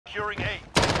Securing A.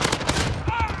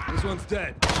 This one's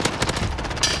dead.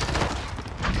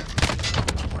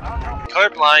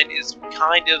 Colorblind is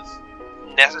kind of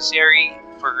necessary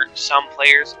for some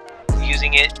players,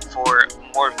 using it for a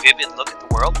more vivid look at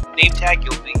the world. Name tag,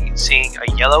 you'll be seeing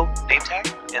a yellow name tag,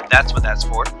 and that's what that's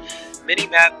for.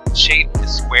 Minimap shape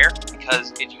is square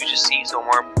because you just see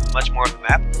much more of the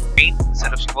map. Green,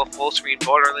 instead of full screen,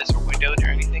 borderless, or windowed, or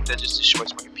anything, that just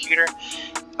destroys my computer.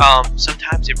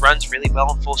 Sometimes it runs really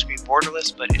well in full screen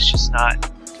borderless, but it's just not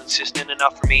consistent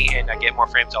enough for me, and I get more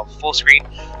frames off full screen.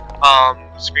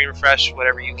 Screen refresh,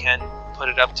 whatever you can put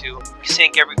it up to.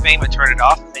 Sync every frame and turn it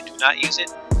off. I do not use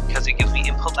it because it gives me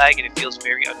input lag and it feels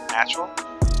very unnatural.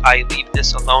 I leave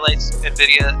this alone.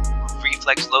 NVIDIA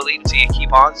reflex low latency and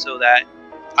keep on so that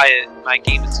my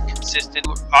game is consistent.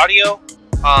 Audio,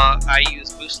 I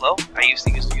use boost low. I used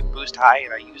to use boost high,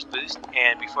 and I used boost,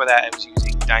 and before that I was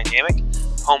using dynamic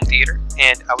home theater,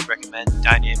 and I would recommend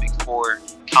dynamic for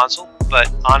console,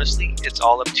 but honestly it's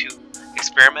all up to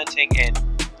experimenting and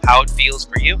how it feels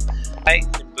for you. High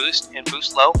and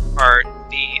boost low are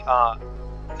the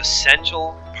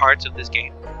essential parts of this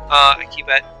game. I keep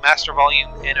at master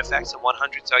volume and effects at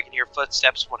 100 so I can hear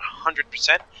footsteps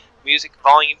 100%. Music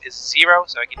volume is 0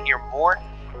 so I can hear more.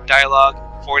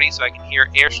 Dialogue 40 so I can hear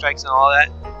airstrikes and all that,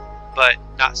 but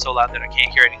not so loud that I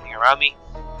can't hear anything around me.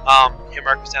 Hit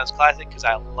marker sounds classic because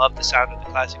I love the sound of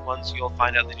the classic ones. You'll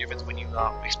find out the difference when you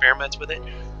experiment with it.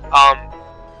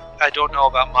 I don't know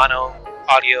about mono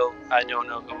audio. I don't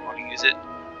know how to use it,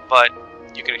 but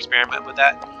you can experiment with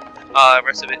that. The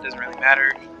rest of it doesn't really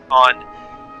matter. On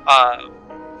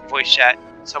voice chat,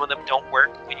 some of them don't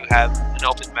work when you have an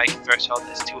open mic threshold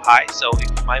that's too high, so you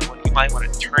might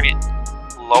want to turn it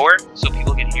lower so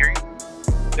people can hear you.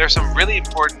 There's some really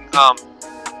important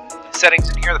settings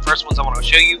in here. The first ones I want to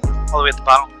show you all the way at the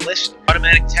bottom of the list: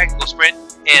 automatic tactical sprint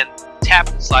and tap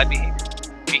and slide behavior,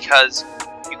 because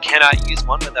you cannot use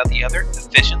one without the other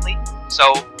efficiently.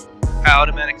 So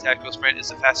automatic tactical sprint is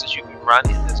the fastest you can run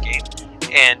in this game,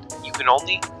 and you can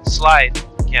only slide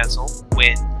cancel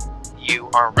when you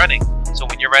are running. So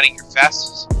when you're running your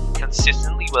fastest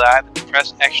consistently without having to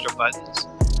press extra buttons,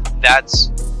 that's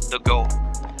the goal.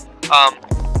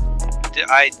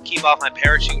 I keep off my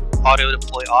parachute auto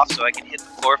deploy off so I can hit the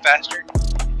floor faster,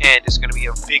 and it's going to be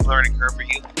a big learning curve for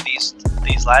you. These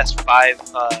last five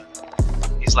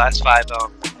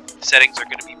settings are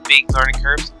going to be big learning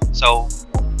curves, so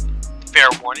fair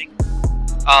warning.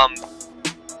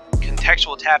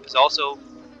 Contextual tap is also,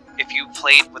 if you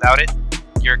played without it,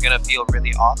 you're going to feel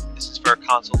really off. This is for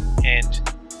console and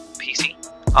PC.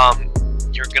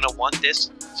 You're going to want this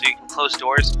so you can close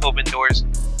doors, open doors,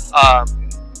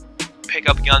 pick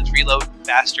up guns, reload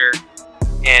faster,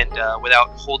 and without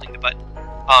holding the button.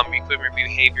 Equipment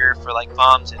behavior for like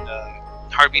bombs and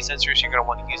heartbeat sensors, you're going to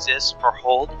want to use this for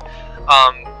hold.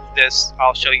 This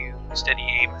I'll show you steady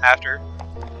aim after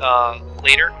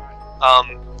later.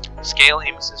 Scale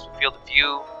aim assist with field of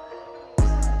view.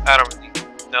 I don't really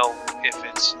know if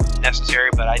it's necessary,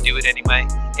 but I do it anyway.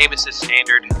 Aim assist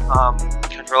standard.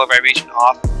 Controller vibration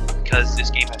off, because this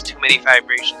game has too many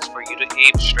vibrations for you to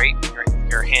aim straight.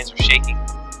 Your hands are shaking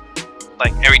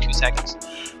like every 2 seconds.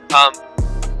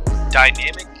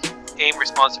 Dynamic aim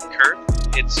responsive curve.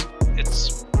 It's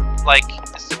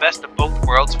the best of both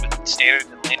worlds with standard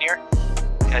and linear.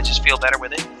 I just feel better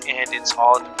with it, and it's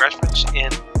all in the brush wrench.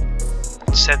 And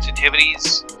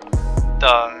sensitivities,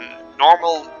 the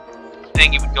normal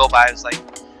thing you would go by is like,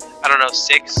 I don't know,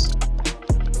 6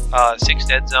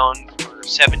 dead zone or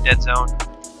 7 dead zone,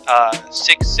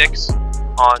 6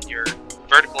 on your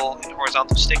vertical and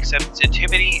horizontal stick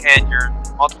sensitivity, and your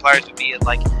multipliers would be at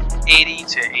like 80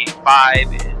 to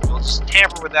 85, and you'll just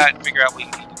tamper with that and figure out what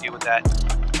you need to do with that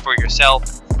for yourself,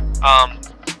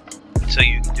 so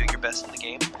you can do your best in the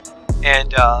game.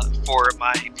 And for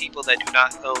my people that do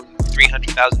not own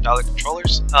 $300,000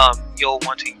 controllers, you'll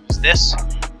want to use this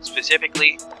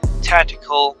specifically,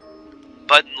 tactical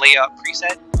button layout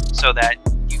preset, so that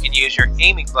you can use your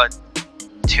aiming button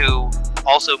to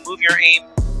also move your aim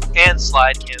and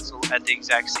slide cancel at the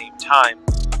exact same time.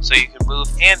 So you can move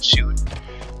and shoot,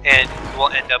 and you will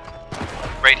end up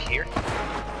right here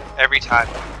every time.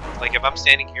 Like if I'm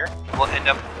standing here, you will end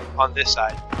up on this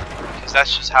side, because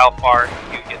that's just how far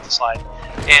you get to slide.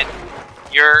 And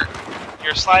your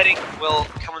sliding will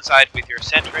coincide with your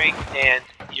centering and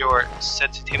your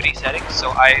sensitivity settings, so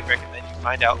I recommend you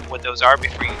find out what those are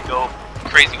before you go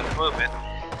crazy with movement.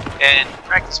 And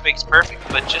practice makes perfect,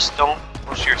 but just don't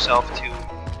push yourself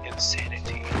to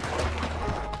insanity.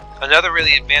 Another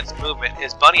really advanced movement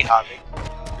is bunny hopping.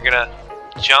 You're gonna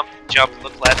jump,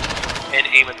 look left, and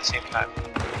aim at the same time.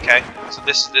 Okay, so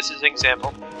this is an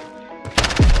example.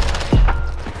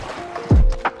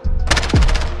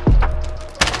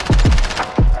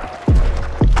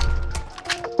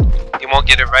 You won't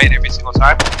get it right every single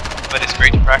time, but it's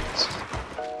great to practice.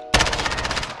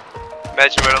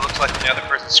 Imagine what it looks like on the other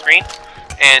person's screen,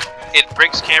 and it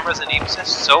breaks cameras and aim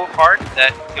assist so hard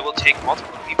that it will take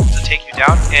multiple people to take you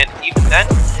down, and even then,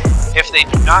 if they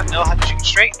do not know how to shoot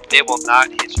straight, they will not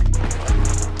hit you.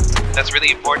 That's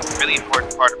really important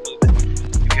part of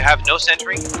movement. If you have no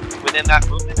centering within that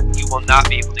movement, you will not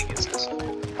be able to use this.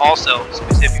 Also,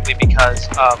 specifically because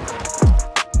of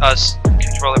us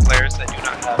controller players that do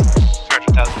not have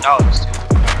 $200,000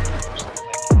 to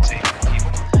like say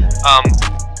people,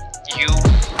 you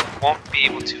won't be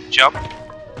able to jump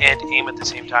and aim at the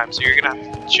same time, so you're gonna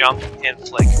have to jump and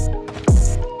flick.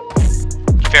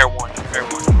 Fair warning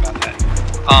about that.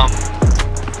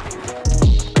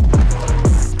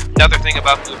 Another thing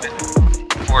about movement,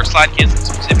 for slide canceling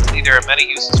specifically, there are many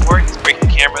uses for it. It's breaking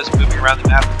cameras, moving around the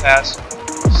map fast,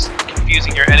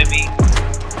 confusing your enemy,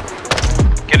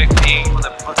 being able to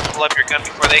pull up your gun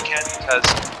before they can, because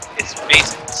it's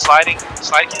basic. Slide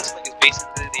canceling is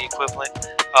basically the equivalent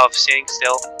of standing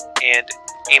still and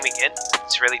aiming in.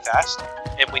 It's really fast,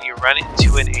 and when you run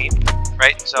into an aim,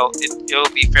 right, so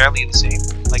it'll be fairly the same,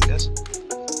 like this,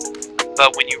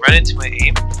 but when you run into an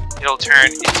aim, it'll turn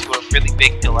into a really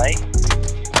big delay,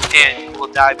 and you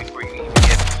will die before you even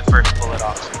get the first bullet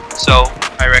off. So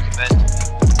I recommend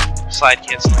slide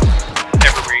canceling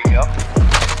everywhere you go,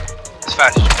 as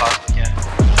fast as you possibly can.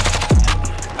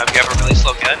 If you have a really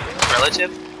slow gun, it's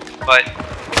relative, but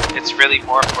it's really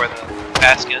more for the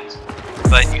fast guns,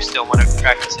 but you still want to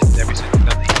practice it with every single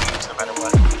gun that you use, no matter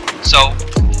what. So,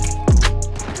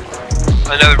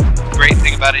 another great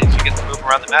thing about it is you get to move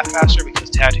around the map faster, because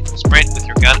tactical sprint with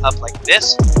your gun up like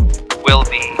this will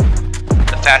be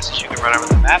the fastest you can run around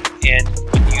the map, and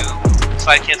when you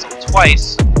slide cancel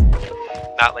twice,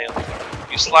 not lay on the floor,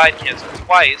 you slide cancel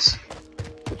twice,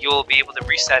 you'll be able to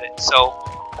reset it. So,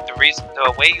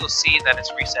 the way you'll see that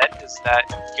it's reset is that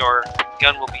your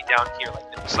gun will be down here like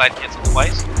this. Slide cancel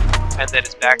twice, and then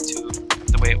it's back to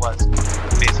the way it was,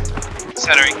 basically.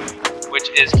 Centering, which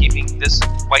is keeping this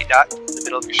white dot in the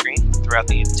middle of your screen throughout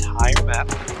the entire map.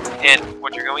 And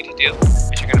what you're going to do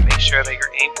is you're going to make sure that your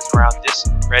aim is around this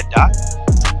red dot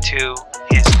to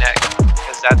his neck,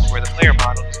 because that's where the player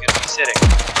model is going to be sitting.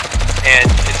 And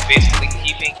it's basically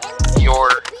keeping your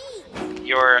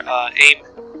aim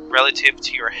relative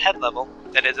to your head level,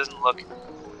 that it doesn't look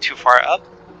too far up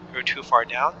or too far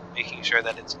down, making sure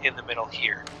that it's in the middle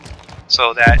here,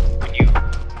 so that when you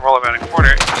roll around a corner,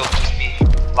 you'll just be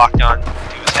locked on to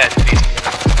his head,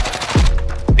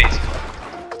 basically.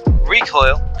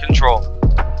 Recoil control,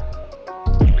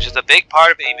 which is a big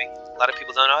part of aiming. A lot of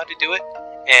people don't know how to do it,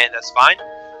 and that's fine.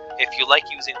 If you like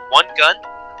using one gun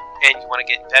and you want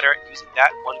to get better at using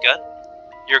that one gun,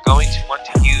 you're going to want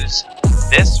to use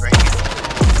this right here.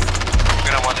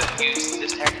 You're going to want to use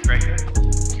this tactic right here.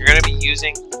 You're going to be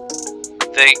using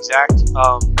the exact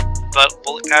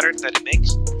bullet pattern that it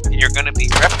makes, and you're going to be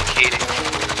replicating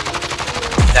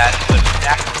that but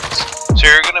backwards. So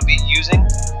you're going to be using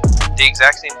the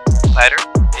exact same pattern,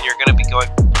 and you're going to be going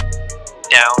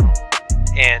down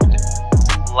and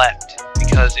left,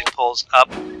 because it pulls up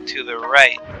to the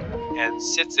right and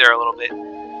sits there a little bit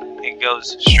and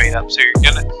goes straight up. So you're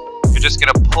just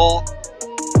gonna pull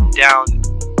down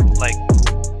like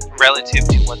relative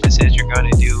to what this is. You're going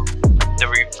to do the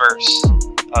reverse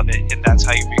of it, and that's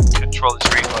how you control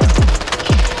this recoil.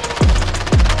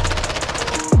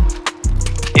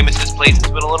 Aim assist plays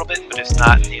into it a little bit, but it's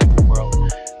not the end of the world.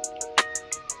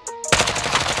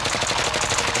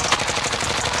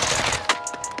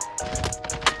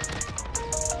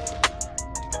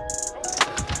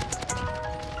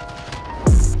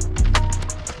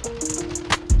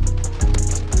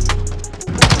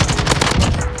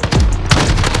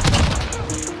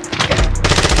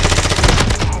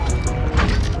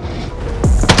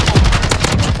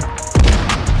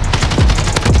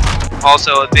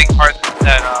 Also, a big part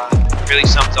that really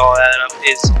sums all that up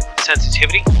is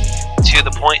sensitivity, to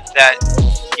the point that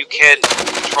you can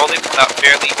control it without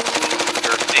barely moving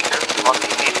your finger on the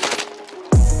aim.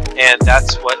 And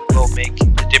that's what will make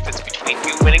the difference between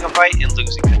you winning a fight and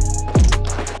losing it.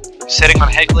 Setting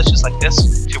on head glitches like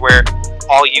this, to where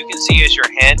all you can see is your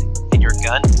hand and your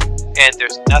gun, and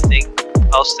there's nothing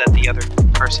else that the other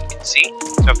person can see.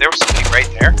 So if there was somebody right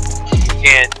there,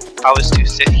 and I was to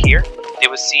sit here, they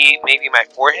would see maybe my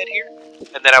forehead here,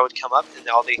 and then I would come up and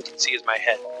all they can see is my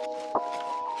head.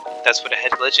 That's what a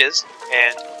head glitch is,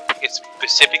 and it's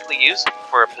specifically used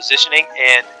for positioning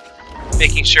and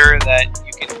making sure that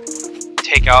you can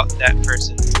take out that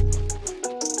person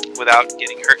without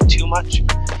getting hurt too much.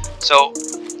 So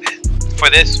for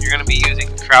this, you're going to be using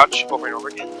crouch over and over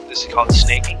again. This is called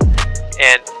snaking,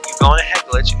 and you go on a head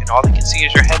glitch, and all they can see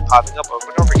is your head popping up over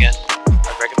and over again.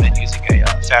 I recommend using a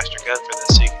faster gun for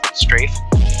this so you can strafe.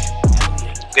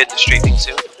 We'll get to strafing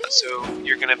soon. So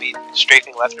you're going to be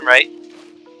strafing left and right,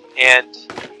 and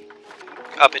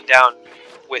up and down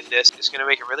with this. It's going to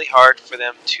make it really hard for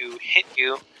them to hit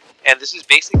you, and this is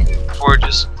basically for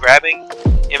just grabbing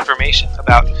information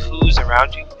about who's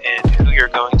around you and who you're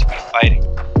going to be fighting.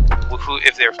 Who,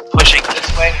 if they're pushing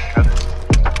this way, you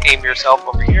know, aim yourself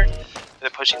over here. If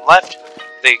they're pushing left,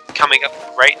 they coming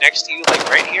up right next to you, like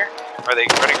right here. Are they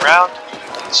running around?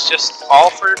 It's just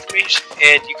all for information,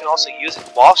 and you can also use it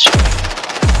while shooting.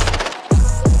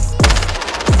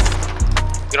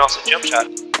 You can also jump shot,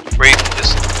 where you can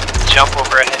just jump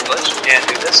over a head glitch and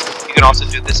do this. You can also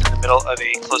do this in the middle of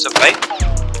a close-up fight.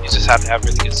 You just have to have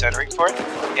really good centering for it,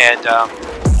 and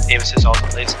aim assist also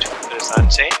plays into it, but it's not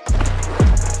insane.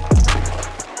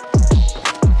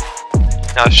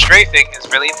 Now, strafing is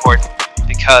really important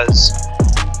because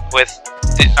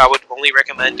I would only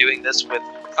recommend doing this with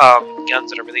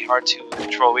guns that are really hard to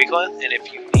control recoil, and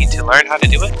if you need to learn how to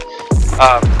do it,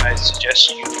 I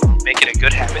suggest you make it a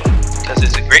good habit, because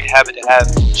it's a great habit to have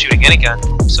shooting any gun.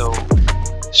 So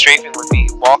strafing would be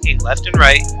walking left and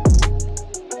right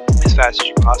as fast as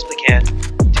you possibly can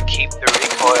to keep the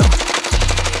recoil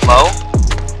low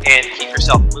and keep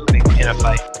yourself moving in a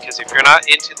fight. Because if you're not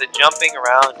into the jumping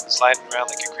around and sliding around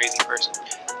like a crazy person,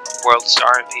 world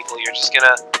starring people, you're just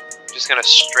gonna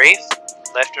strafe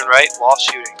left and right while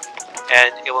shooting,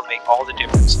 and it will make all the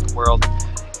difference in the world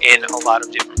in a lot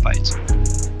of different fights.